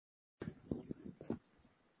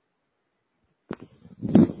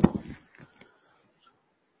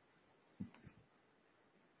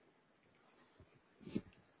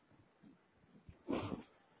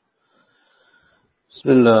بسم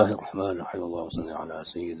الله الرحمن الرحيم اللهم صل على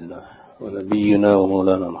سيدنا ونبينا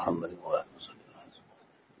ومولانا محمد وآله وسلم.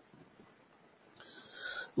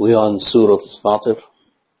 We are on Surah Fatir,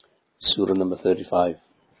 Surah number 35.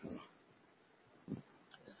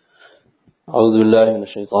 أعوذ بالله من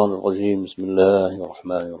الشيطان الرجيم. بسم الله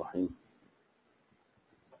الرحمن الرحيم.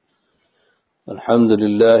 الحمد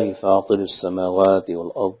لله فاطر السماوات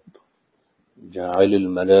والأرض جاعل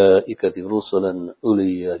الملائكة رسلا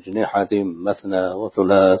أولي أجنحة مثنى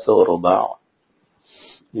وثلاث ورباع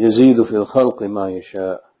يزيد في الخلق ما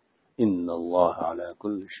يشاء إن الله على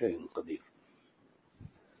كل شيء قدير.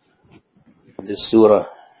 This surah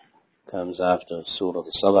comes after Surah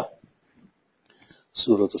Sabah.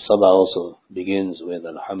 Surah Sabah also begins with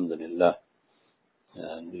Alhamdulillah,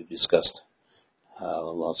 and we've discussed how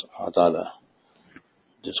Allah subhanahu wa ta'ala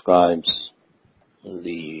describes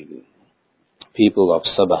the people of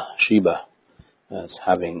Sheba as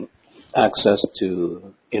having access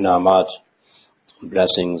to inamat,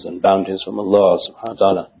 blessings and bounties from Allah subhanahu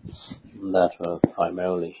wa ta'ala that were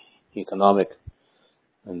primarily economic.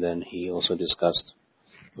 And then he also discussed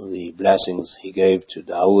the blessings he gave to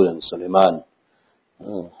Dawood and Sulaiman,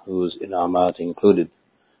 whose inamat included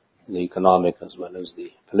the economic as well as the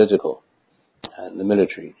political and the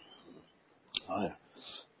military. Right.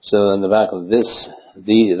 So in the back of this,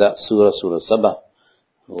 that Surah Sabah,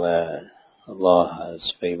 where Allah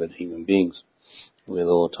has favored human beings with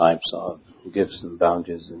all types of gifts and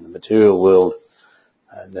bounties in the material world,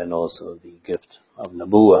 and then also the gift of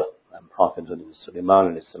Nabuwah and prophethood in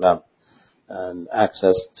Sulaiman alayhi salam, and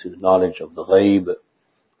access to knowledge of the ghaib,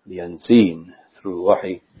 the unseen, through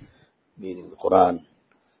wahi, meaning the Quran.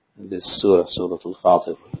 This Surah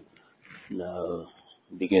Al-Fatir, now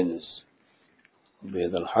begins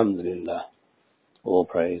with Alhamdulillah. All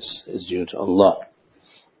praise is due to Allah.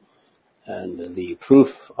 And the proof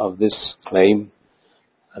of this claim,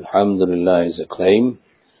 Alhamdulillah, is a claim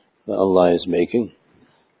that Allah is making.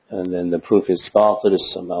 And then the proof is Fatir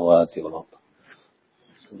as-samawati wal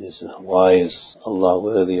ard. This is why is Allah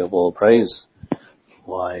worthy of all praise?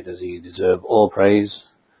 Why does He deserve all praise?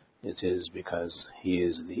 It is because He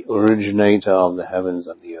is the originator of the heavens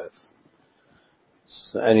and the earth.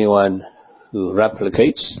 So anyone who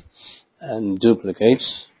replicates and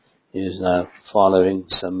duplicates is now following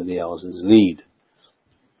somebody else's lead.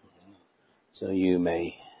 So you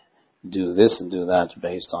may do this and do that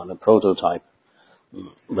based on a prototype.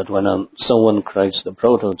 But when someone creates the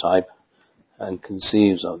prototype and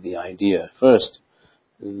conceives of the idea first,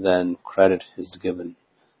 then credit is given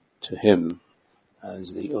to him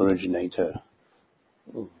as the originator,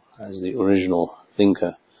 as the original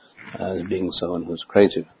thinker, as being someone who's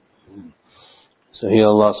creative. So here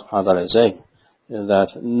Allah subhanahu wa ta'ala is saying that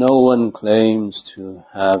no one claims to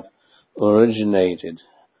have originated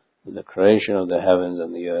the creation of the heavens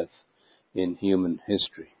and the earth in human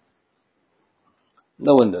history.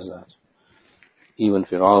 No one does that. Even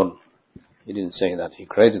Fir'aun, he didn't say that he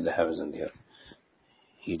created the heavens and the earth.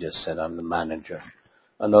 He just said, I'm the manager.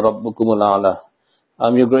 Ana rabbukumul a'la.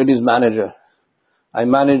 I'm your greatest manager. I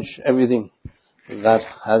manage everything that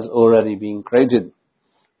has already been created.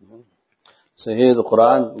 So here the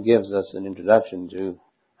Quran gives us an introduction to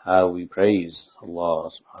how we praise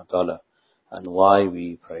Allah subhanahu wa ta'ala and why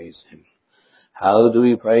we praise Him. How do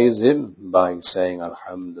we praise Him? By saying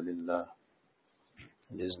Alhamdulillah.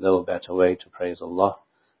 There's no better way to praise Allah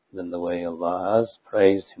than the way Allah has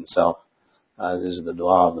praised Himself, as is the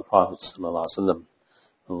dua of the Prophet sallallahu alaihi wasallam.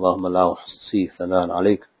 Allahumma la uhsi thanan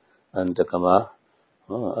alayk anta kama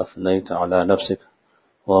athnayta ala nafsik.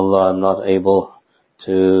 Oh Allah, I'm not able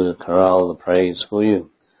to corral the praise for you.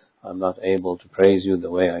 I'm not able to praise you the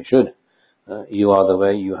way I should. You are the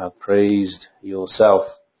way you have praised yourself.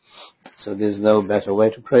 So there's no better way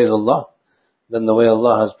to praise Allah than the way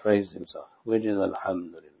Allah has praised Himself, which is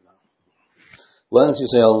Alhamdulillah. Once you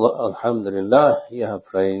say Alhamdulillah, you have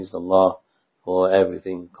praised Allah for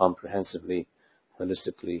everything comprehensively,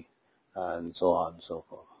 holistically, and so on and so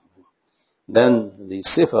forth. Then the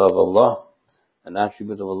sifa of Allah, an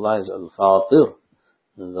attribute of Allah, is Al-Fatir,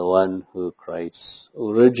 the one who creates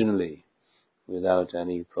originally, without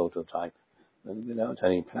any prototype and without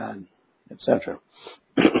any plan, etc.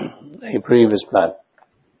 A previous plan.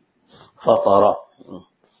 Fatara.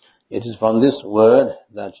 It is from this word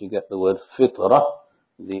that you get the word fitrah,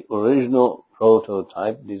 the original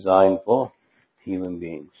prototype designed for human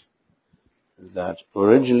beings. That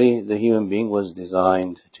originally the human being was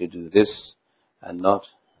designed to do this and not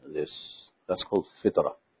this. That's called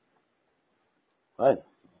fitrah. Right?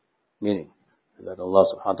 Meaning that Allah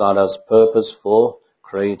subhanahu wa ta'ala's purpose for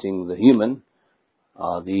creating the human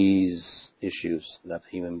are these issues that a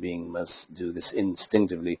human being must do this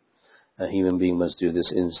instinctively. A human being must do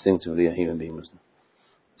this instinctively. A human being must.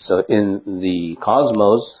 So in the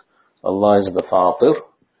cosmos, Allah is the Fatir.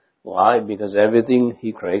 Why? Because everything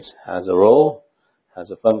He creates has a role, has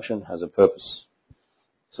a function, has a purpose.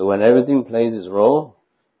 So when everything plays its role,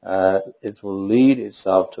 it will lead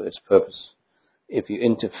itself to its purpose. If you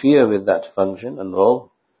interfere with that function and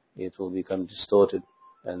role, it will become distorted,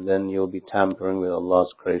 and then you'll be tampering with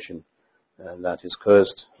Allah's creation, and that is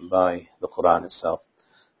cursed by the Quran itself.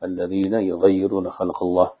 الَّذِينَ يُغَيِّرُونَ خَلْقَ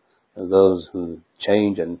اللَّهِ, those who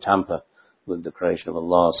change and tamper with the creation of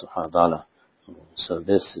Allah subhanahu wa ta'ala. So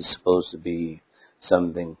this is supposed to be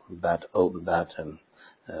something that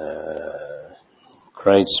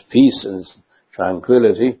creates peace and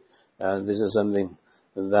tranquility, and this is something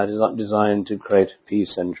that is not designed to create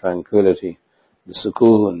peace and tranquility. The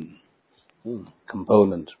sukoon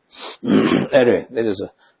component. Anyway, there is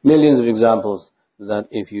millions of examples that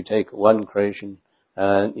if you take one creation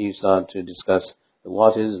and you start to discuss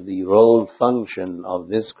what is the role function of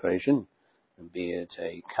this creation, be it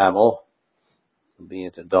a camel, be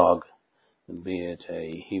it a dog, be it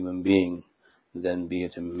a human being, then be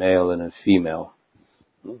it a male and a female.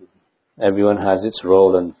 Everyone has its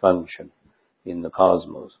role and function in the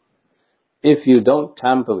cosmos. If you don't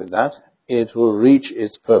tamper with that, it will reach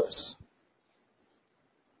its purpose.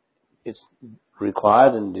 It's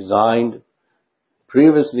required and designed,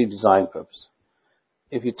 previously designed purpose.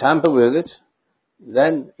 If you tamper with it,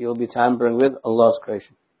 then you'll be tampering with Allah's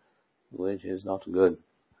creation, which is not good.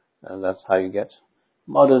 And that's how you get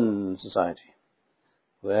modern society,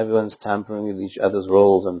 where everyone's tampering with each other's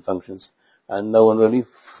roles and functions, and no one really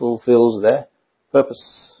fulfills their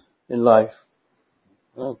purpose in life.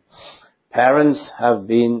 Well, parents have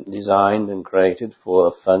been designed and created for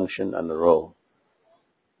a function and a role.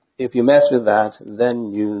 If you mess with that,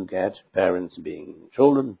 then you get parents being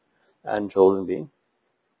children and children being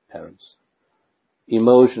parents.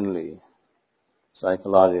 Emotionally,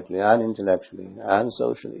 psychologically, and intellectually, and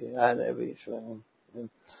socially, and every way.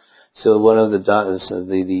 So one of the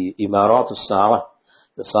Imarat al-Sa'ah,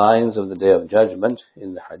 the signs of the Day of Judgment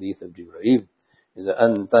in the Hadith of Jibreel, is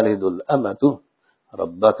أَن تَلِدُ الْأَمَةُ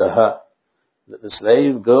رَبَّتَهَا, that the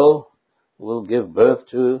slave girl will give birth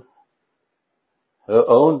to her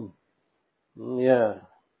own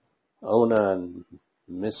owner and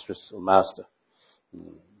mistress or master.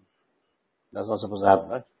 That's not supposed to happen,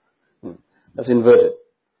 right? That's inverted.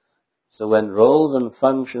 So when roles and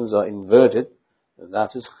functions are inverted,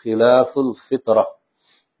 that is khilaful fitrah.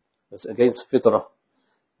 That's against fitrah,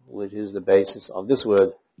 which is the basis of this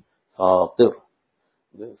word, Fatir.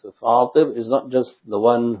 So Fatir is not just the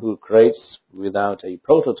one who creates without a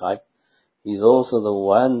prototype. He's also the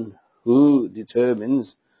one who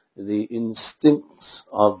determines the instincts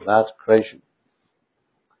of that creation.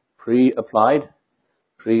 Pre-applied,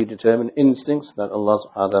 predetermined instincts that Allah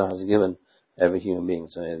subhanahu wa ta'ala has given every human being.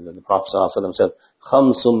 So the Prophet ﷺ said,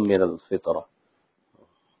 خَمْسٌ مِنَ الْفِطْرَةِ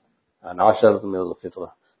and عَشَرٌ مِنَ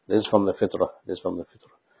الْفِطْرَةِ. This is from the fitrah, this is from the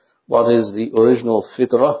fitrah. What is the original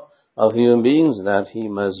fitrah of human beings? That he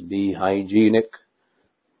must be hygienic,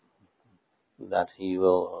 that he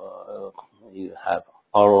will have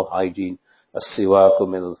oral hygiene, as-siwāku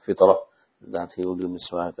min al-fitrah, that he will do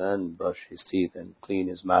miswak and brush his teeth and clean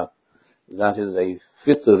his mouth. That is a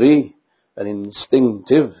fitri, an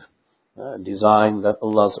instinctive design that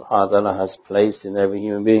Allah subhanahu wa ta'ala has placed in every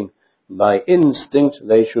human being. By instinct,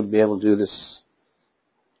 they should be able to do this.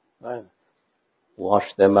 Right?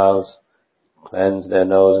 Wash their mouths, cleanse their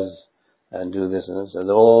noses, and do this. And so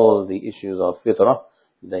all the issues of fitrah,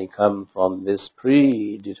 they come from this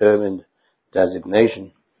predetermined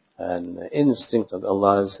designation and instinct that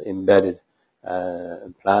Allah has embedded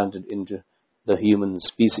and planted into the human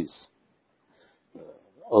species.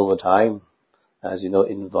 Over time, as you know,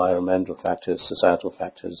 environmental factors, societal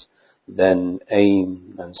factors, then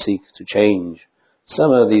aim and seek to change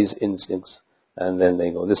some of these instincts, and then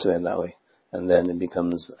they go this way and that way, and then it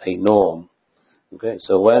becomes a norm. Okay,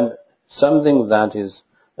 so when something that is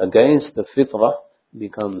against the fitrah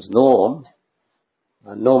becomes norm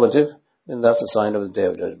and normative, then that's a sign of the Day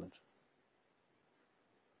of Judgment.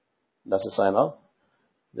 That's a sign of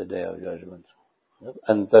the Day of Judgment.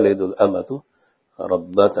 أَن تَلِدُ الْأَمَةُ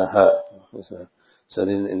رَبَّتَهَا. So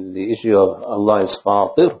in the issue of Allah is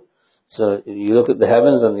Fatir. So you look at the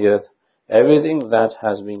heavens and the earth, everything that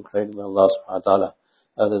has been created by Allah subhanahu wa ta'ala,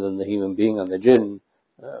 other than the human being and the jinn,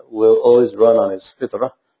 will always run on its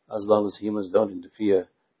fitrah, as long as humans don't interfere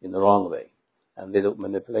in the wrong way, and they don't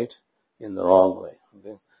manipulate in the wrong way.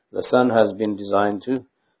 Okay? The sun has been designed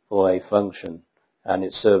for a function, and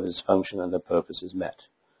it serves its function and the purpose is met.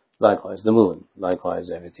 Likewise the moon, likewise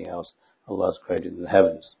everything else Allah has created in the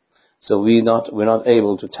heavens. So we're not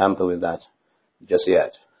able to tamper with that just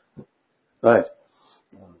yet. Right?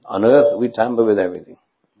 On earth we tamper with everything.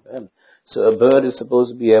 So a bird is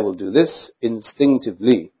supposed to be able to do this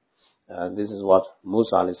instinctively. This is what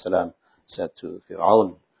Musa alayhi salam said to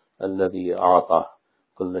Fir'aun, الَّذِي أَعْطَى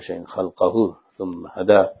كُلَّ شَيْءٍ خَلْقَهُ ثُمَّ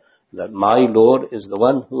هَدَى, that my Lord is the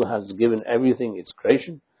one who has given everything its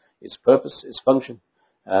creation, its purpose, its function,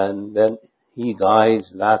 and then He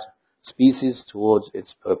guides that species towards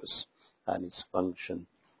its purpose and its function.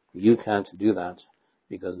 You can't do that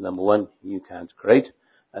because number one, you can't create,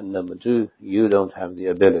 and number two, you don't have the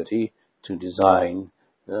ability to design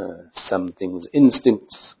some things,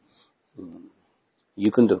 instincts.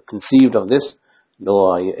 You couldn't have conceived of this,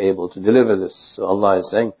 nor are you able to deliver this. So Allah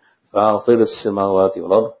is saying, فَاطِرُ السَّمَاوَاتِ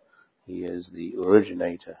وَالْأَرْضِ, He is the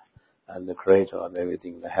originator and the creator of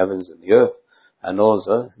everything, the heavens and the earth, and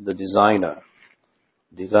also the designer,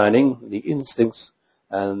 designing the instincts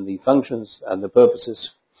and the functions and the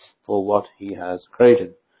purposes for what He has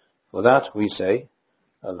created. For that we say,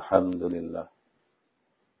 Alhamdulillah.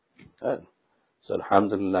 And so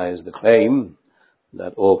Alhamdulillah is the claim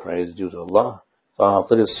that all praise is due to Allah.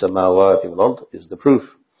 فَاطِرُ السَّمَاوَاتِ وَالْأَرْضِ is the proof.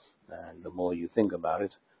 And the more you think about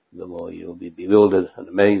it, the more you'll be bewildered and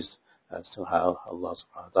amazed as to how Allah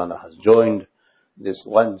subhanahu wa ta'ala has joined this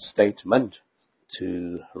one statement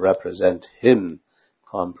to represent Him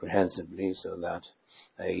comprehensively, so that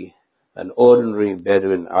an ordinary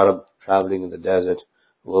Bedouin Arab traveling in the desert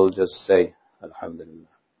will just say Alhamdulillah,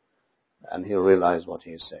 and he'll realize what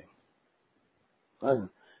he is saying. And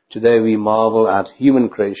today we marvel at human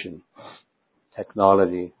creation,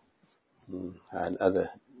 technology, and other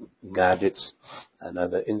gadgets, and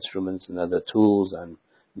other instruments, and other tools, and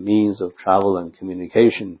means of travel and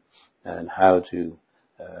communication, and how to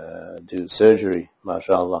do surgery,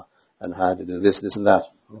 mashallah, and how to do this and that.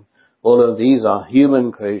 All of these are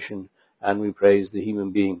human creation, and we praise the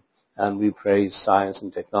human being, and we praise science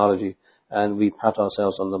and technology, and we pat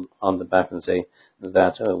ourselves on the back and say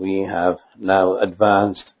that we have now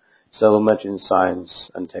advanced so much in science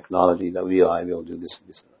and technology that we are able to do this and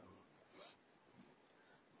this.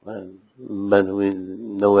 But we're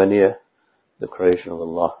nowhere near the creation of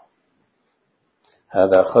Allah.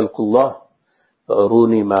 هذا خلق الله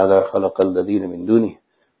فأروني ماذا خلق الذين من دونه.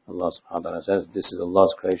 Allah subhanahu wa ta'ala says, this is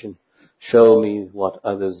Allah's creation. Show me what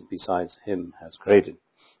others besides Him has created.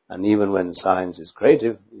 And even when science is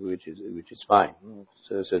creative, which is fine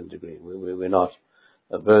to a certain degree, we're not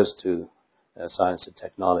averse to science and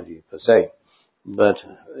technology per se, but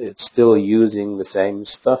it's still using the same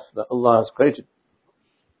stuff that Allah has created.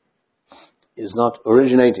 It's not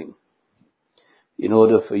originating. In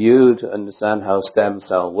order for you to understand how stem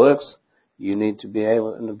cell works, you need to be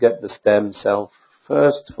able to get the stem cell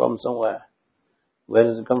first from somewhere. Where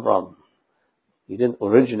does it come from? He didn't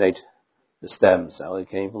originate the stem cell. It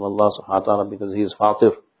came from Allah subhanahu wa ta'ala because He is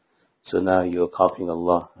Fatir. So now you're copying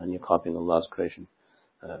Allah, and you're copying Allah's creation,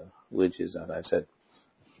 which is, as I said,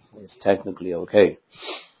 is technically okay.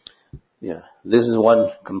 Yeah, this is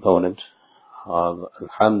one component of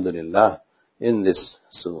Alhamdulillah in this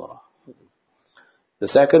surah. The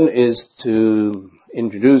second is to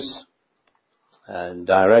introduce and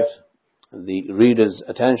direct the reader's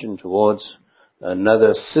attention towards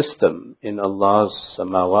another system in Allah's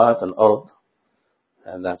samawat and ard,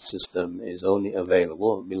 and that system is only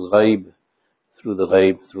available bil ghaib, through the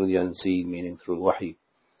ghaib, through the unseen, meaning through wahi.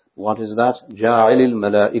 What is that? Ja'ilil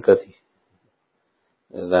malaikati,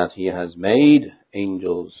 that He has made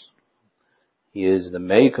angels. He is the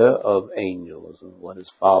maker of angels. What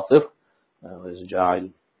is Fatir? What is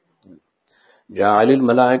Ja'il? Ja'ilil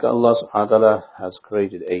malaika, Allah subhanahu wa ta'ala has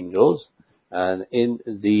created angels, and in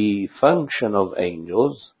the function of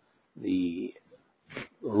angels, the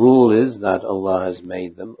rule is that Allah has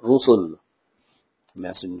made them rusul,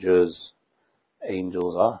 messengers.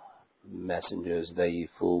 Angels are messengers. They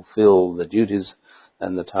fulfill the duties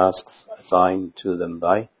and the tasks assigned to them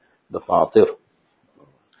by the Fatir.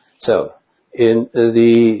 So, in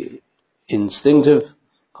the instinctive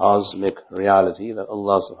cosmic reality that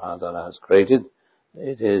Allah subhanahu wa ta'ala has created,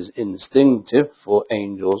 it is instinctive for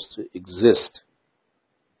angels to exist.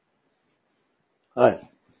 Right.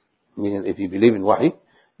 Meaning, if you believe in wahi,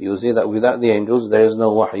 you will see that without the angels there is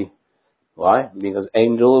no wahi. Why? Because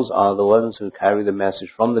angels are the ones who carry the message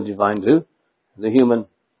from the divine to the human.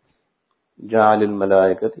 جَعَلِ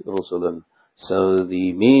الْمَلَائِكَةِ رُسُلًا. So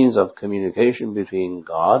the means of communication between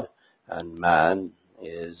God and man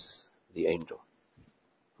is the angel.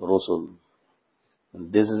 Rusul.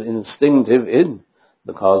 And this is instinctive in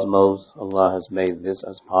the cosmos. Allah has made this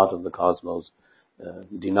as part of the cosmos.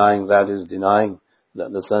 Denying that is denying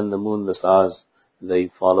that the sun, the moon, the stars,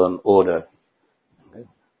 they follow an order. Okay?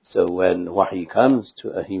 So when wahi comes to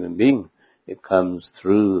a human being, it comes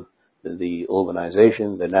through the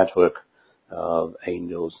organization, the network of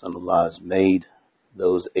angels, and Allah has made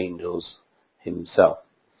those angels Himself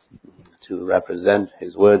to represent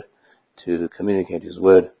His word, to communicate His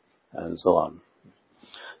word, and so on.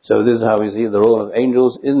 So this is how we see the role of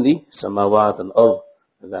angels in the samawat and ard,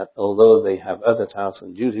 that although they have other tasks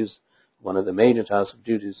and duties, one of the major tasks and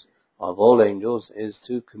duties of all angels is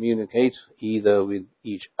to communicate either with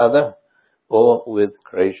each other or with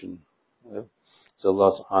creation. So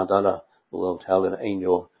Allah subhanahu wa ta'ala will tell an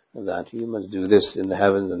angel that you must do this in the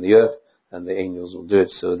heavens and the earth, and the angels will do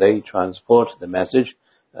it. So they transport the message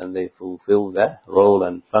and they fulfill their role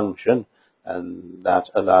and function, and that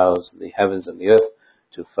allows the heavens and the earth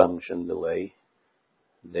to function the way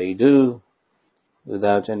they do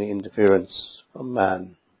without any interference from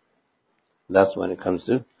man. That's when it comes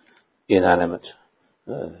to inanimate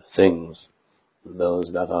things,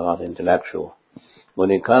 those that are not intellectual.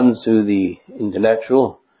 When it comes to the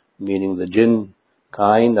intellectual, meaning the jinn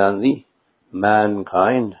kind and the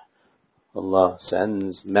mankind, Allah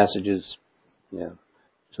sends messages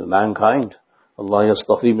to mankind. Allah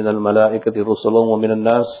yastafi min al-malaikati rusulan wa min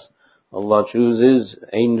al-nas. Allah chooses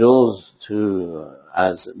angels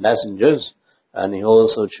as messengers, and He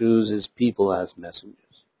also chooses people as messengers.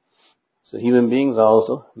 So human beings are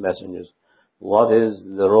also messengers. What is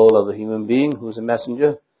the role of a human being who is a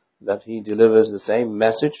messenger? That he delivers the same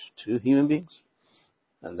message to human beings.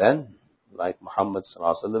 And then, like Muhammad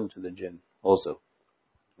sallallahu alaihi wasallam, to the jinn also.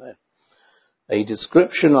 Right. A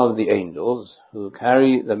description of the angels who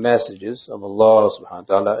carry the messages of Allah subhanahu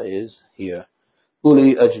wa ta'ala is here.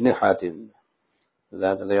 Uli ajnihatin.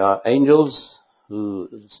 That they are angels who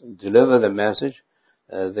deliver the message.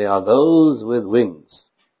 They are those with wings.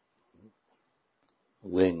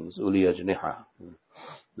 Wings, uli ajniha.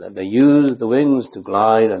 That they use the wings to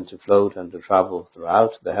glide and to float and to travel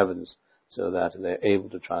throughout the heavens, so that they're able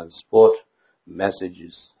to transport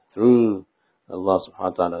messages through Allah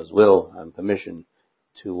subhanahu wa ta'ala's will and permission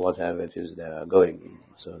to whatever it is they are going.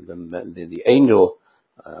 So the angel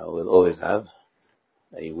will always have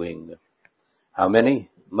a wing. How many?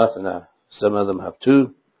 Mathna. Some of them have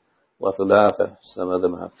 2. Wa thulatha. Some of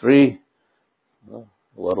them have 3.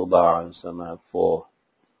 Wa ruba'a. And some have 4.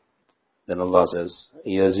 Then Allah says,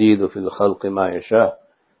 يَزِيدُ فِي الْخَلْقِ مَا يَشَاءُ.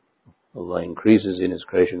 Allah increases in His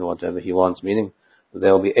creation whatever He wants, meaning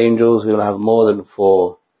there will be angels who will have more than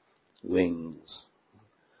 4 wings.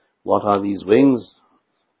 What are these wings?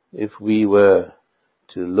 If we were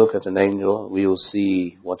to look at an angel, we will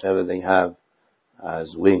see whatever they have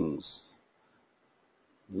as wings.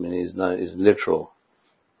 I mean, it's literal.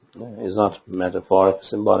 It's not metaphoric,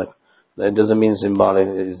 symbolic. That doesn't mean symbolic.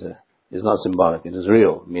 It's not symbolic. It is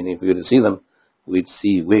real. Meaning, if we were to see them, we'd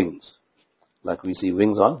see wings, like we see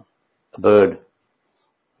wings on a bird.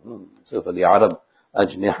 So for the Arab,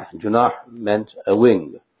 junah meant a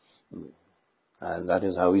wing, and that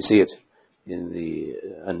is how we see it in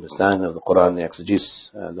the understanding of the Quran, the exegesis,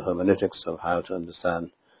 the hermeneutics of how to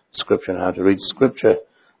understand Scripture and how to read Scripture.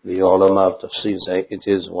 The ulama of tafsir say it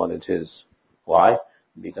is what it is. Why?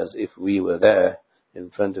 Because if we were there in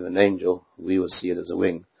front of an angel, we would see it as a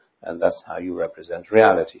wing. And that's how you represent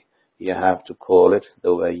reality. You have to call it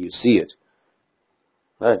the way you see it.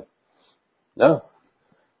 Right? No?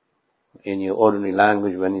 In your ordinary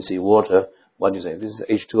language, when you see water, what do you say? This is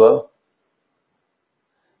H2O?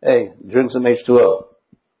 Hey, drink some H2O.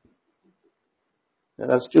 Now,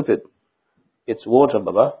 that's stupid. It's water,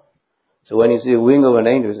 Baba. So when you see a wing of an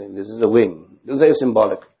angel, you say, this is a wing. Don't say it's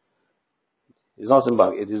symbolic. It's not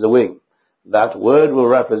symbolic. It is a wing. That word will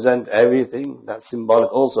represent everything that's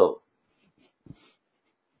symbolic also.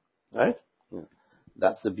 Right? Yeah.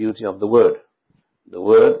 That's the beauty of the word. The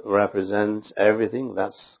word represents everything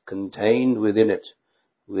that's contained within it,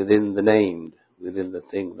 within the named, within the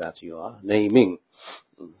thing that you are naming.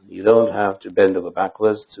 You don't have to bend over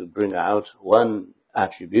backwards to bring out one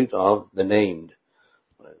attribute of the named.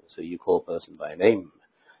 So you call a person by name.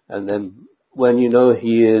 And then when you know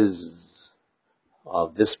he is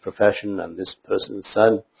of this profession, and this person's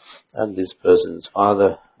son, and this person's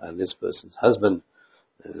father, and this person's husband,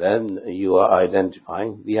 then you are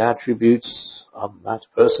identifying the attributes of that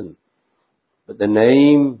person. But the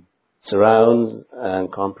name surrounds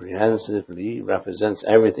and comprehensively represents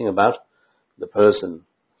everything about the person.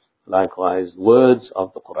 Likewise, words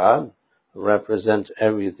of the Quran represent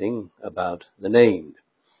everything about the named.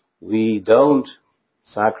 We don't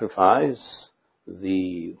sacrifice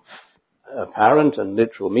the apparent and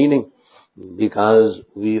literal meaning because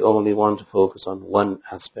we only want to focus on one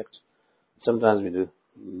aspect. Sometimes we do,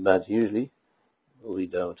 but usually we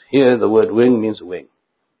don't. Here the word wing means wing.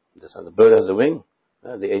 Just as the bird has a wing,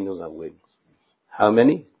 the angels have wings. How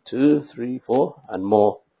many? 2, 3, 4 and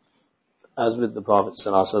more. As with the Prophet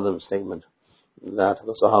ﷺ statement that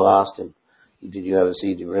the Sahaba asked him, did you ever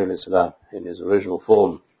see Jibreel in his original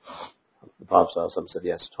form? The Prophet ﷺ said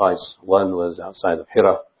yes, twice. One was outside of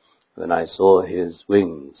Hira when I saw his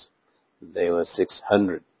wings. They were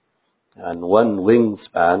 600 and one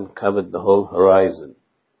wingspan covered the whole horizon.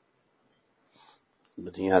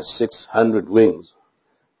 But he has 600 wings.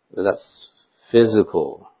 That's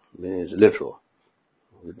physical, means literal.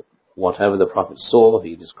 Whatever the Prophet saw,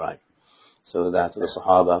 he described, so that the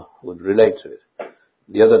Sahaba would relate to it.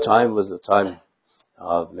 The other time was the time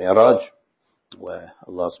of Mi'raj, where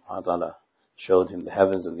Allah subhanahu wa ta'ala showed him the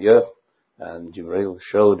heavens and the earth, and Jibreel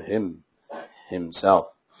showed him himself,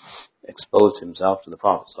 exposed himself to the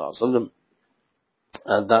Prophet sallallahu alaihi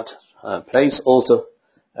wasallam at that place also,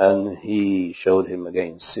 and he showed him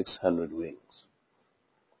again 600 wings.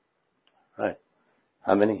 Right.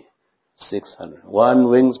 How many? 600. One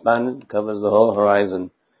wingspan covers the whole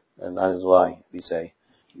horizon, and that is why we say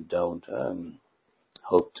don't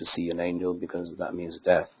hope to see an angel, because that means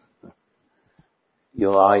death.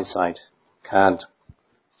 Your eyesight can't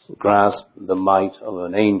grasp the might of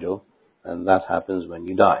an angel, and that happens when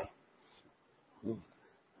you die.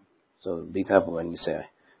 So be careful when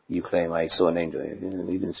you claim I saw an angel. You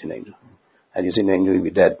didn't see an angel. Had you seen an angel, you'd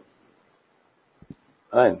be dead.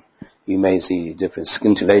 Right. You may see different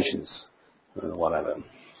scintillations, whatever.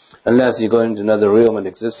 Unless you go into another realm of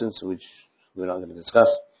existence, which we're not going to discuss,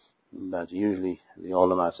 but usually the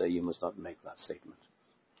ulama say you must not make that statement.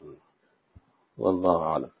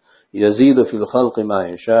 Wallahu alam. Yazidu fil khalqi ma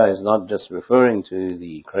yasha is not just referring to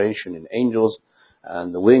the creation in angels,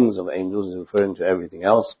 and the wings of angels is referring to everything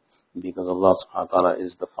else, because Allah subhanahu wa ta'ala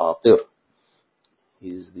is the Fatir. He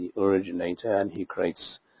is the originator, and He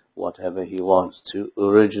creates whatever He wants to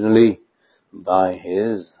originally by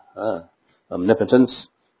His omnipotence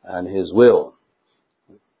and His will.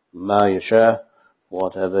 Ma yasha,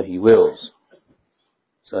 whatever He wills.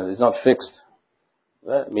 So it's not fixed.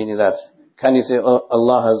 Meaning that, can you say, oh,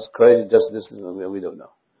 Allah has created just this? We don't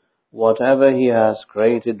know. Whatever He has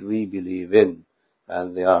created, we believe in.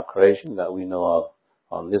 And there are creation that we know of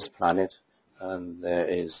on this planet, and there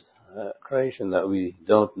is creation that we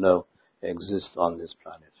don't know exists on this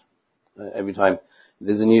planet. Every time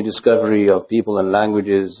there's a new discovery of people and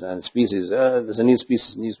languages and species, there's a new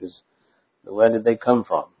species. Where did they come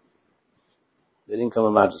from? They didn't come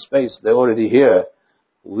from outer space. They're already here.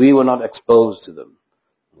 We were not exposed to them.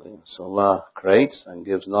 So Allah creates and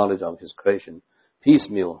gives knowledge of His creation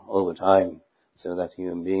piecemeal over time, so that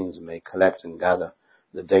human beings may collect and gather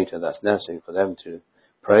the data that's necessary for them to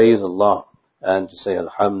praise Allah and to say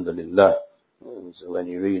Alhamdulillah. So when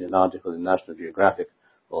you read an article in National Geographic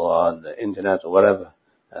or on the internet or whatever,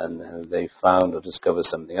 and they found or discovered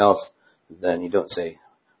something else, then you don't say,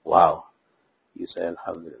 wow. You say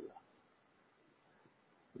Alhamdulillah.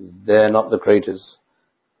 They're not the creators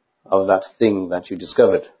of that thing that you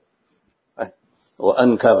discovered, right? Or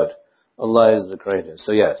uncovered. Allah is the creator.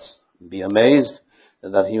 So yes, be amazed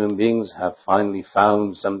that human beings have finally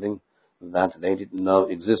found something that they didn't know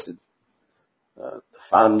existed. The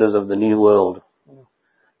founders of the New World.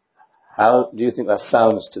 How do you think that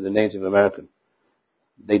sounds to the Native American?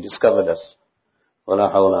 They discovered us.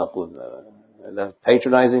 That's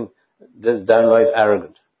patronizing. That's downright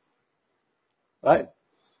arrogant. Right?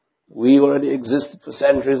 We already existed for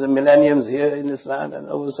centuries and millenniums here in this land, and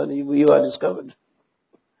all of a sudden you are discovered.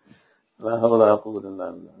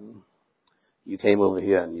 You came over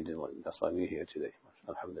here and you didn't want it. That's why we're here today.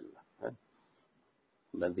 Alhamdulillah. Right?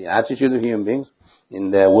 But the attitude of human beings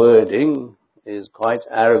in their wording is quite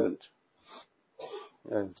arrogant.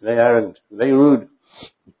 It's very arrogant, very rude.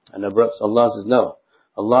 And abrupt. Allah says no.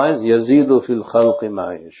 Allah is yazidu fil khalqi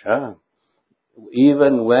ma yasha.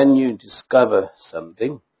 Even when you discover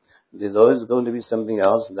something, there's always going to be something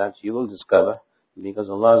else that you will discover, because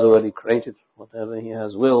Allah has already created whatever He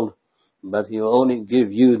has willed. But He will only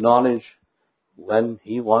give you knowledge when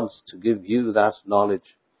He wants to give you that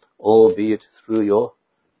knowledge, albeit through your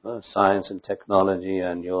science and technology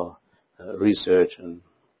and your research and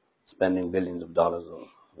spending billions of dollars or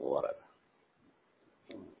whatever.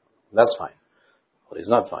 That's fine. But it's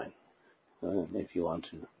not fine. If you want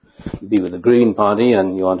to be with the Green Party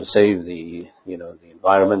and you want to save the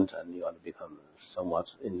environment and you want to become somewhat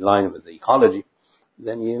in line with the ecology,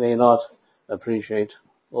 then you may not appreciate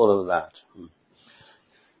all of that.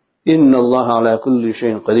 Inna Allah ala kulli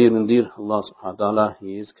shayin qadir. Indeed, Allah subhanahu wa ta'ala,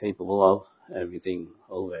 He is capable of everything,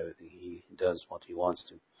 over everything. He does what He wants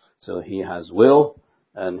to. So He has will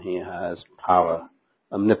and He has power,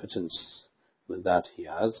 omnipotence. With that He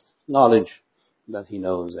has knowledge, that He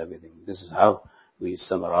knows everything. This is how we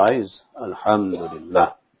summarize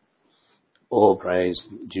Alhamdulillah. All praise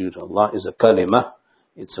due to Allah is a kalimah.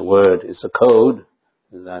 It's a word, it's a code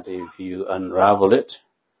that if you unravel it,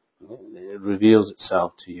 it reveals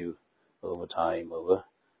itself to you over time, over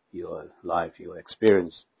your life, your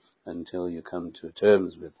experience, until you come to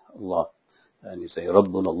terms with Allah. And you say,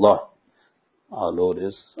 Rabbun Allah, our Lord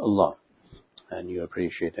is Allah. And you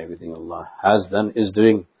appreciate everything Allah has done, is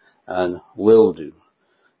doing, and will do.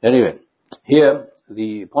 Anyway, here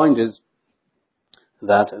the point is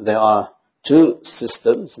that there are two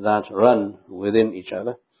systems that run within each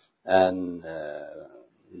other, and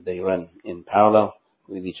they run in parallel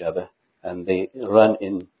with each other, and they run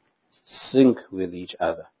in sync with each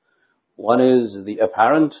other. One is the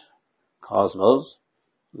apparent cosmos,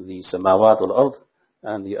 the samawat al-ard,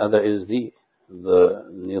 and the other is the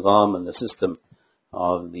nizam and the system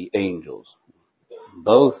of the angels.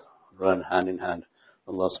 Both run hand in hand.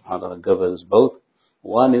 Allah subhanahu wa ta'ala governs both.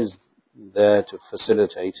 One is there to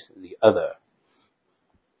facilitate the other.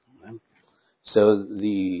 So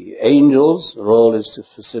the angels' role is to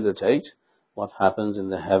facilitate what happens in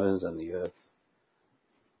the heavens and the earth.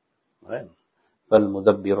 Right?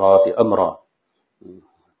 فَالْمُدَبِّرَاتِ أَمْرًا.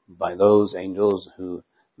 By those angels who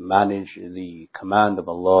manage the command of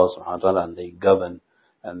Allah subhanahu wa ta'ala, and they govern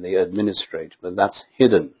and they administrate. But that's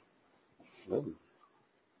hidden.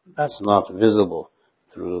 That's not visible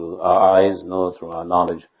through our eyes nor through our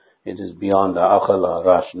knowledge. It is beyond our aql, our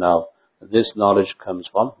rationale. This knowledge comes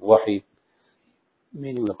from wahi,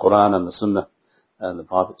 meaning the Quran and the Sunnah and the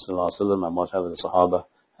Prophet ﷺ and whatever the Sahaba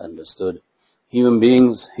understood. Human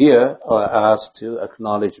beings here are asked to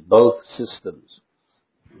acknowledge both systems.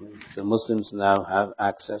 So Muslims now have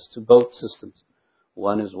access to both systems.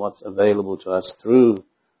 One is what's available to us through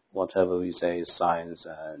whatever we say is science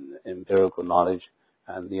and empirical knowledge,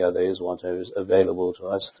 and the other is whatever is available to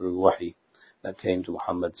us through wahi that came to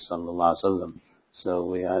Muhammad sallallahu alaihi wasallam. So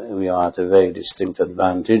we are at a very distinct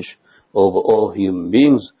advantage over all human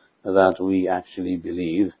beings, that we actually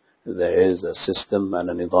believe there is a system and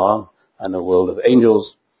a nizam and a world of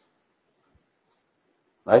angels.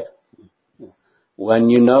 Right? When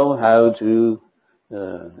you know how to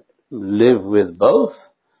live with both,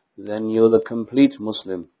 then you're the complete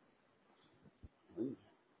Muslim.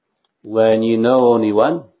 When you know only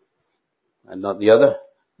one and not the other,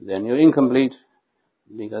 then you're incomplete,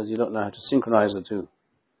 because you don't know how to synchronize the two.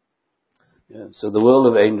 Yeah, so the world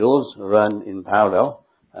of angels run in parallel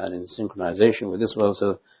and in synchronization with this world.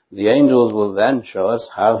 So the angels will then show us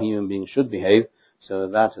how human beings should behave, so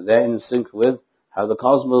that they're in sync with how the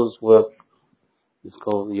cosmos work. It's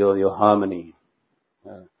called your harmony.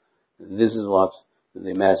 This is what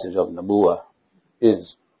the message of Nabuwah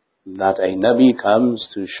is. That a Nabi comes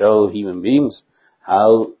to show human beings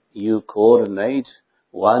how you coordinate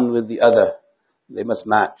one with the other. They must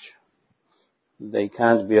match. They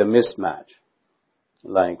can't be a mismatch.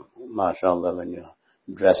 Like, mashallah, when you're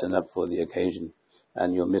dressing up for the occasion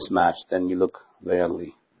and you're mismatched, then you look very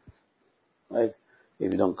ugly. Right?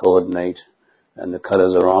 If you don't coordinate and the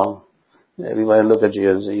colors are wrong, everybody look at you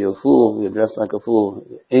and say, you're a fool, you're dressed like a fool,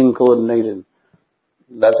 incoordinated.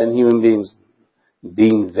 That's in human beings,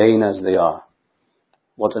 being vain as they are.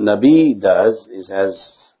 What a Nabi does is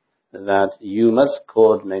that you must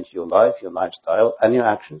coordinate your life, your lifestyle, and your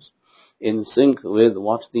actions in sync with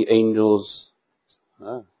what the angels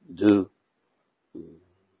do.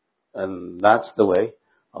 And that's the way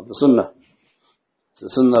of the Sunnah. So the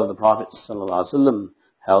Sunnah of the Prophet ﷺ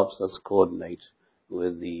helps us coordinate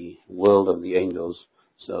with the world of the angels.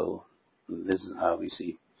 So this is how we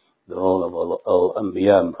see the role of all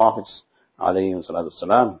Anbiya and Prophets, alayhim salatu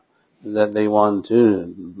salam, that they want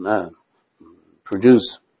to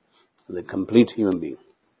produce the complete human being,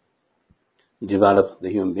 develop the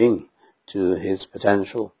human being to his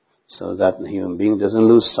potential, so that the human being doesn't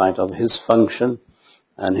lose sight of his function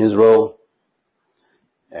and his role.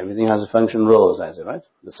 Everything has a function, role, as I say, right?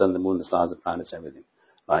 The sun, the moon, the stars, the planets, everything.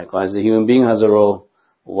 Likewise, the human being has a role.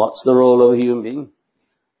 What's the role of a human being?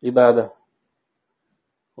 Ibadah.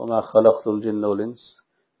 وَمَا خَلَقْتُ الْجِنَّ وَالْإِنسَ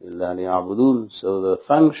إِلَّا لِيَعْبُدُونَ. So the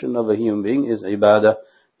function of a human being is ibadah,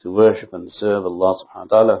 to worship and serve Allah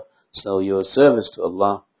subhanahu wa ta'ala. So your service to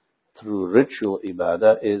Allah through ritual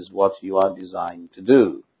ibadah is what you are designed to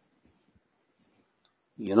do.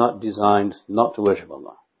 You're not designed not to worship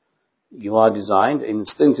Allah. You are designed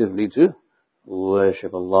instinctively to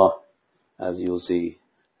worship Allah, as you'll see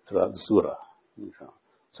throughout the surah.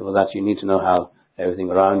 So for that you need to know how everything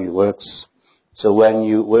around you works. So when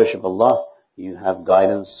you worship Allah, you have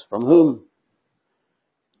guidance from whom?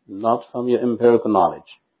 Not from your empirical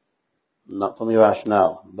knowledge, not from your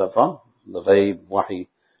rationale, but from the ghaib, wahi,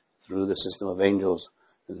 through the system of angels.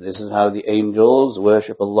 This is how the angels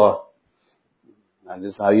worship Allah. And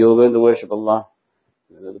this is how you're going to worship Allah.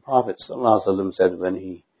 The Prophet ﷺ said when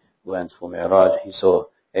he went for Mi'raj, he saw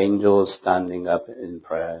angels standing up in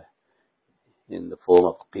prayer in the form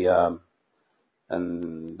of qiyam.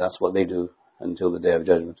 And that's what they do until the Day of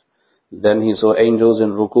Judgment. Then he saw angels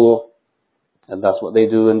in ruku', and that's what they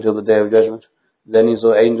do until the Day of Judgment. Then he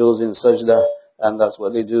saw angels in sajda, and that's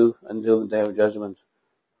what they do until the Day of Judgment.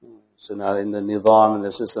 So now in the nizam, in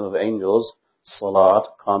the system of angels, salat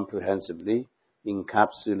comprehensively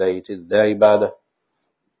encapsulated their ibadah.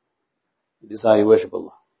 This is how you worship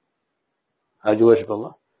Allah. How do you worship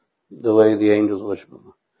Allah? The way the angels worship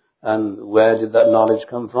Allah. And where did that knowledge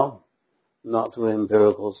come from? Not through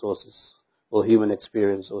empirical sources, or human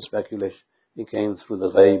experience, or speculation. It came through the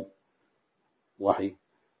ghaib, wahi,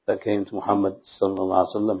 that came to Muhammad sallallahu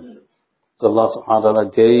alaihi wasallam. So Allah subhanahu wa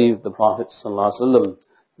ta'ala gave the Prophet sallallahu alaihi wasallam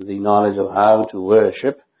the knowledge of how to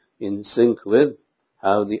worship in sync with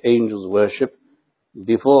how the angels worship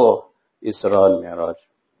before Isra and Mi'raj.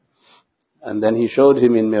 And then he showed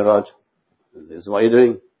him in Mi'raj, this is what you're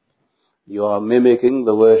doing. You are mimicking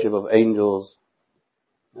the worship of angels.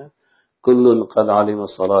 Kullun qad alima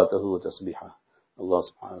salatahu wa tasbihah. Allah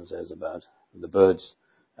subhanahu wa ta'ala says about the birds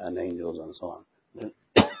and angels and so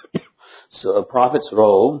on. So a prophet's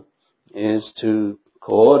role is to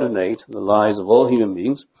coordinate the lives of all human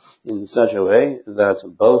beings in such a way that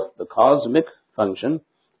both the cosmic function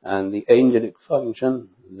and the angelic function,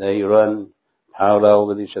 they run parallel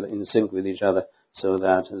with each other, in sync with each other, so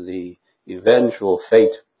that the eventual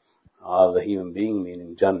fate of a human being,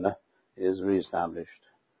 meaning Jannah, is re-established.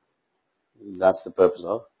 That's the purpose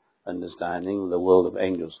of understanding the world of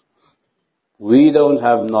angels. We don't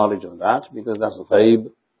have knowledge of that because that's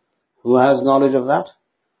ghaib. Who has knowledge of that?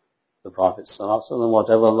 The Prophet ﷺ,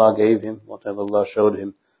 whatever Allah gave him, whatever Allah showed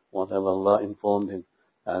him, whatever Allah informed him.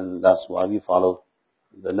 And that's why we follow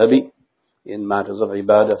the Nabi in matters of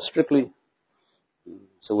ibadah strictly.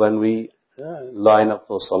 So when we line up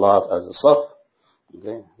for salat as a saf,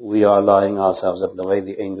 okay, we are lining ourselves up the way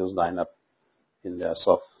the angels line up in their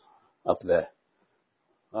saf, up there.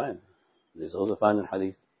 Right? This is also found in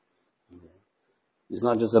hadith. It's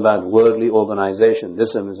not just about worldly organization.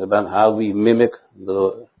 This is about how we mimic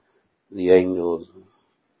the angels.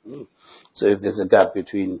 So if there's a gap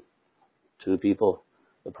between two people,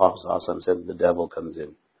 the Prophet ﷺ said the devil comes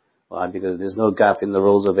in. Why? Because there's no gap in the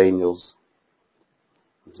roles of angels.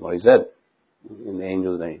 That's what he said. In the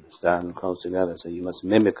angels, they stand close together. So you must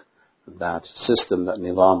mimic that system, that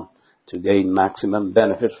nizam, to gain maximum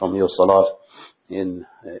benefit from your salat in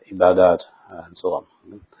ibadat and so on.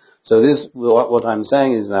 So this, what I'm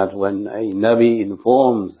saying is that when a Nabi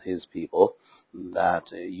informs his people that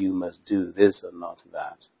you must do this or not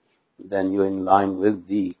that, then you're in line with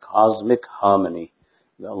the cosmic harmony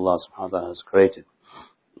that Allah subhanahu wa ta'ala has created.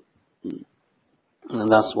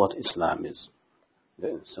 And that's what Islam is.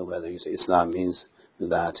 So whether you say Islam means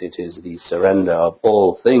that it is the surrender of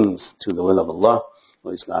all things to the will of Allah,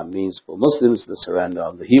 or Islam means for Muslims the surrender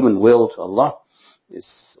of the human will to Allah,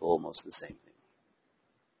 it's almost the same thing.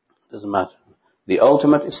 Doesn't matter. The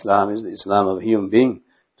ultimate Islam is the Islam of a human being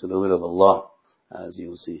to the will of Allah, as you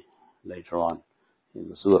will see later on in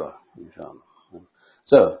the surah, inshallah.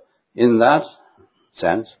 So, in that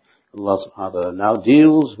sense, Allah subhanahu wa ta'ala now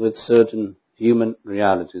deals with certain human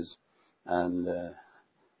realities and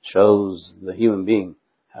shows the human being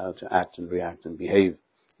how to act and react and behave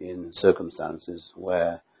in circumstances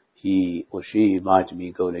where he or she might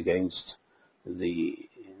be going against the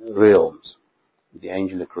realms, the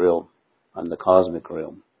angelic realm and the cosmic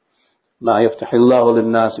realm. ما يفتح الله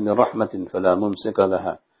للناس من رحمة فلا ممسك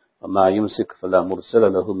لها وما يمسك فلا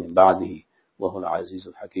مرسل له من بعده وهو العزيز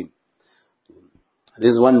الحكيم. There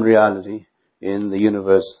is one reality in the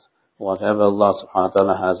universe. Whatever Allah subhanahu wa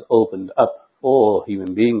ta'ala has opened up for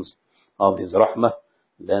human beings of His rahmah,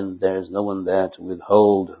 then there is no one there to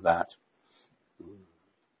withhold that.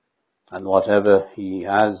 And whatever He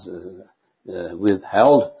has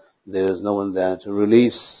withheld, there is no one there to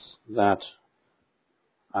release that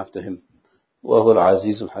after Him. وَهُوَ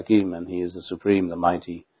الْعَزِيزُ الْحَكِيمُ, and He is the Supreme, the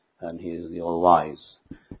Mighty, and He is the All-Wise.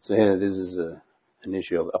 So here this is an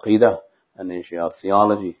issue of aqidah, an issue of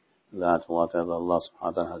theology, that whatever Allah subhanahu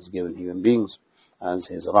wa ta'ala has given human beings as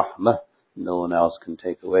His rahmah, no one else can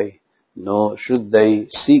take away, nor should they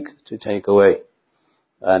seek to take away.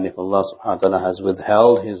 And if Allah subhanahu wa ta'ala has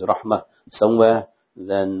withheld His rahmah somewhere,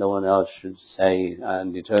 then no one else should say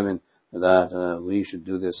and determine that we should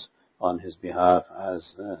do this on His behalf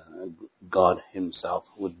as God Himself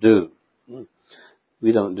would do.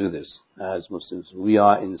 We don't do this as Muslims. We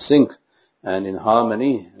are in sync and in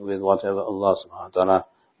harmony with whatever Allah subhanahu wa ta'ala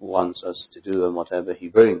wants us to do and whatever He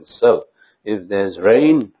brings. So, if there's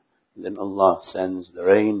rain, then Allah sends the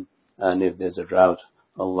rain, and if there's a drought,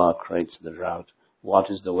 Allah creates the drought. What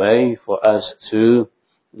is the way for us to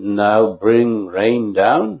now bring rain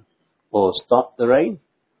down or stop the rain?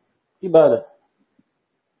 Ibadah.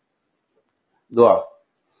 Dua.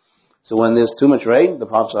 So when there's too much rain, the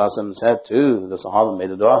Prophet ﷺ said to the Sahaba, made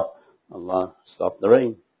a dua, Allah stop the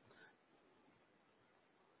rain.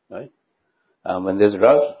 Right? And when there's a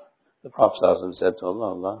drought, the Prophet ﷺ said to Allah,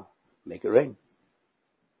 Allah, make it rain.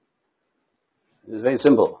 It's very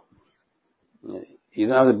simple. You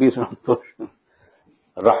don't have to beat around the bush.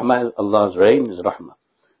 Rahmah, Allah's rain is rahmah.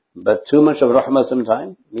 But too much of rahmah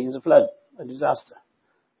sometimes means a flood, a disaster.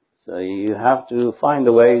 So you have to find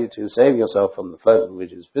a way to save yourself from the flood,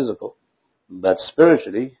 which is physical. But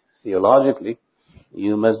spiritually, theologically,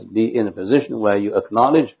 you must be in a position where you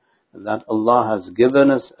acknowledge that Allah has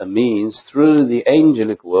given us a means through the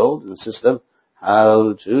angelic world and system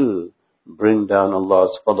how to bring down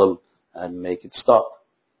Allah's fadl and make it stop.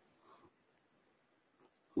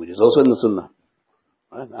 Which is also in the Sunnah,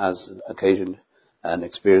 right? As occasioned and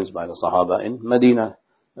experienced by the Sahaba in Medina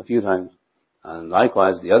a few times. And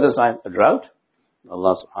likewise, the other side, a drought.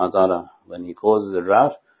 Allah subhanahu wa ta'ala, when He causes a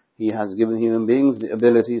drought, He has given human beings the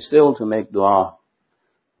ability still to make dua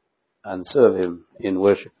and serve Him in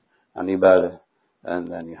worship and ibadah. And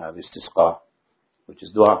then you have istisqa, which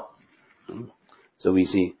is dua. So we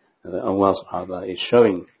see that Allah subhanahu wa ta'ala is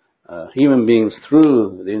showing human beings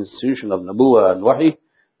through the institution of Nabuwah and Wahi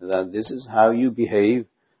that this is how you behave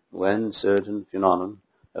when certain phenomena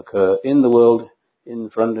occur in the world in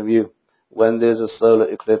front of you. When there's a solar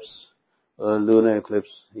eclipse or a lunar eclipse,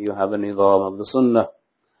 you have an nidam of the Sunnah.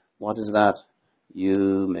 What is that?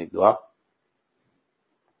 You make dua.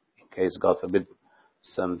 In case, God forbid,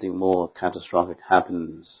 something more catastrophic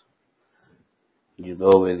happens. You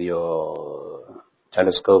go with your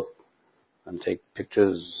telescope and take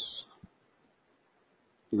pictures.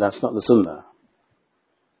 That's not the Sunnah.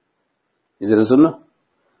 Is it a Sunnah?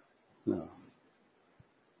 No.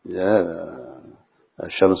 Yeah.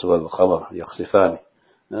 الشمس والقمر يخسفان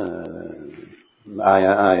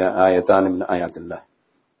آيتان من آيات الله.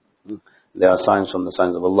 They are signs from the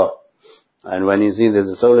signs of Allah. And when you see there's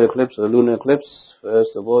a solar eclipse or a lunar eclipse,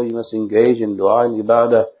 first of all you must engage in dua and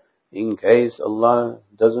ibadah in case Allah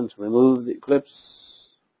doesn't remove the eclipse.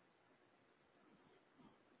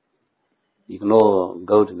 You can all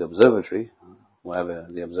go to the observatory, wherever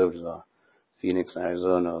the observatories are, Phoenix,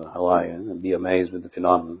 Arizona, or Hawaii, and be amazed with the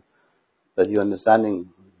phenomenon. But you're understanding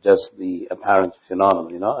just the apparent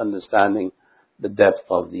phenomenon. You're not understanding the depth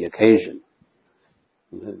of the occasion.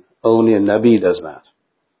 Only a Nabi does that.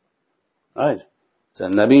 Right? So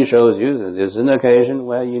Nabi shows you that there's an occasion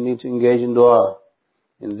where you need to engage in dua,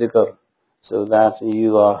 in dhikr, so that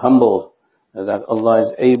you are humbled, that Allah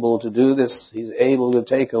is able to do this. He's able to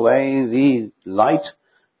take away the light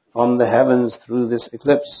from the heavens through this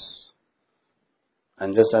eclipse.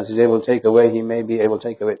 And just as He's able to take away, He may be able to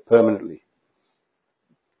take away it permanently,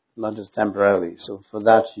 not just temporarily. So for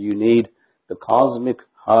that you need the cosmic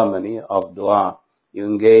harmony of dua. You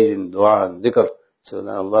engage in dua and dhikr, so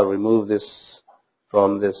that Allah remove this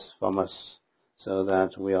from us, so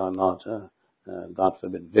that we are not, God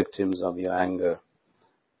forbid, victims of your anger.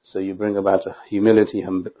 So you bring about a humility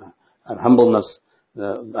and humbleness,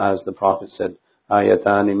 as the Prophet said,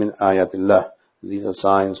 ayatani min ayatillah. These are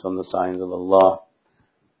signs from the signs of Allah.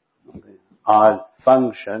 Okay. Our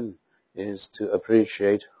function is to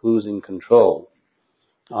appreciate who's in control.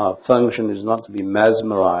 Our function is not to be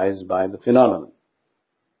mesmerized by the phenomenon.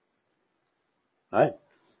 Right?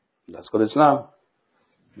 That's good Islam.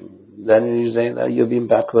 Then you say that you're being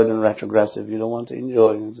backward and retrogressive. You don't want to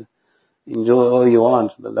enjoy. Enjoy all you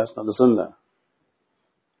want, but that's not the Sunnah.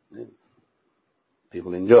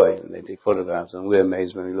 People enjoy and they take photographs, and we're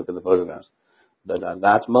amazed when we look at the photographs. But at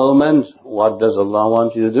that moment, what does Allah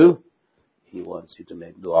want you to do? He wants you to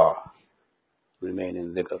make dua. Remain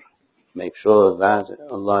in dhikr. Make sure that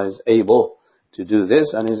Allah is able to do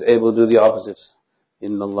this and is able to do the opposite.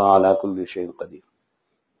 Inna Allah ala kulli shayin qadir.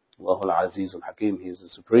 Allahu al-Aziz al-Hakim. He is the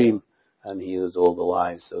Supreme and He is all the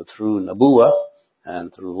wise. So through Nabuwah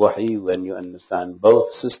and through Wahi, when you understand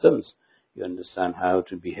both systems, you understand how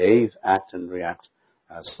to behave, act and react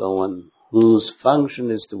as someone whose function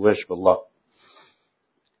is to worship Allah.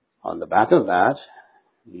 On the back of that,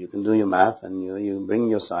 You can do your math and you bring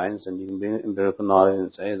your science and you can bring empirical knowledge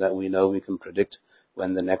and say that we know we can predict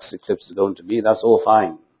when the next eclipse is going to be. That's all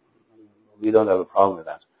fine. We don't have a problem with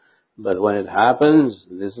that. But when it happens,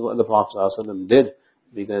 this is what the Prophet ﷺ did,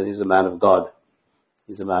 because he's a man of God.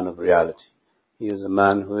 He's a man of reality. He is a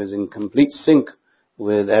man who is in complete sync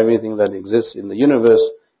with everything that exists in the universe.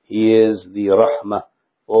 He is the rahmah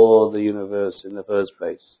for the universe in the first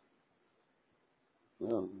place.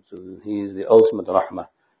 So he is the ultimate rahmah.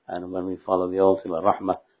 And when we follow the ultimate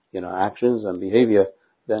rahmah in our actions and behavior,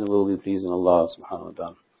 then we'll be pleasing Allah subhanahu wa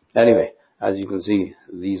ta'ala. Anyway, as you can see,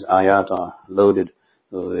 these ayat are loaded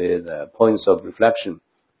with points of reflection.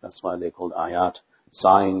 That's why they're called ayat,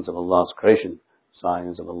 signs of Allah's creation,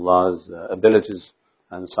 signs of Allah's abilities,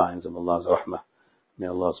 and signs of Allah's rahmah. May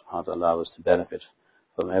Allah subhanahu wa ta'ala allow us to benefit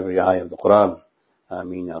from every ayah of the Quran.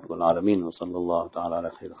 Ameen ya Rabbal Alameen. Wa sallallahu ta'ala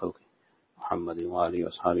ala khayr khalqi Muhammadin wa alihi wa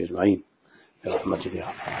ashabihi ajma'in. Bi rahmatika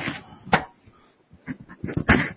ya Rabbal Alamin.